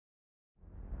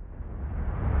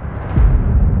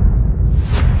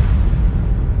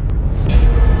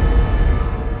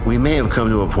may have come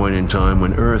to a point in time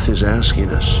when Earth is asking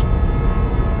us,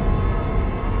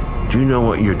 do you know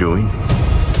what you're doing?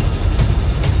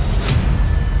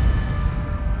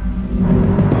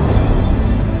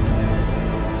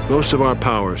 Most of our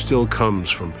power still comes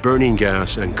from burning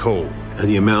gas and coal, and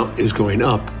the amount is going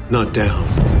up, not down.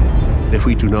 If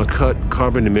we do not cut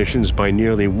carbon emissions by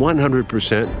nearly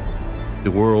 100%,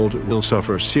 the world will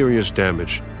suffer serious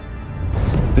damage.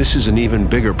 This is an even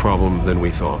bigger problem than we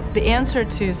thought. The answer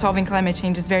to solving climate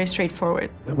change is very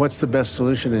straightforward. What's the best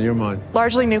solution in your mind?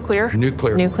 Largely nuclear.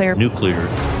 Nuclear. Nuclear. Nuclear.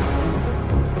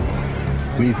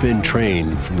 We've been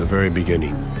trained from the very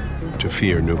beginning to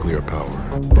fear nuclear power.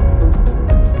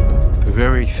 The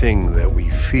very thing that we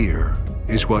fear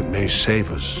is what may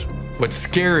save us. What's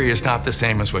scary is not the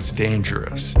same as what's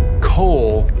dangerous.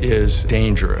 Coal is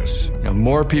dangerous.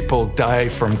 More people die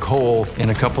from coal in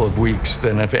a couple of weeks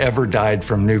than have ever died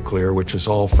from nuclear, which is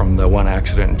all from the one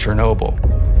accident in Chernobyl.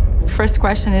 First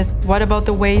question is, what about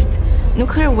the waste?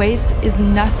 Nuclear waste is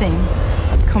nothing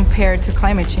compared to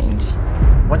climate change.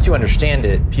 Once you understand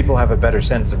it, people have a better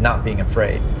sense of not being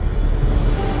afraid.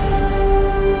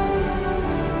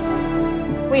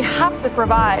 We have to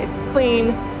provide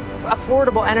clean,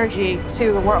 affordable energy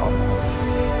to the world.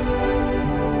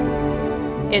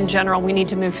 In general, we need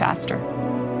to move faster.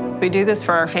 We do this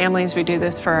for our families, we do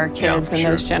this for our kids and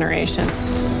those generations.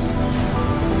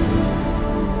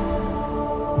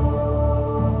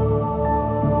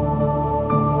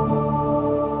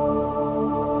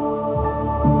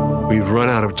 We've run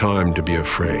out of time to be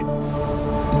afraid.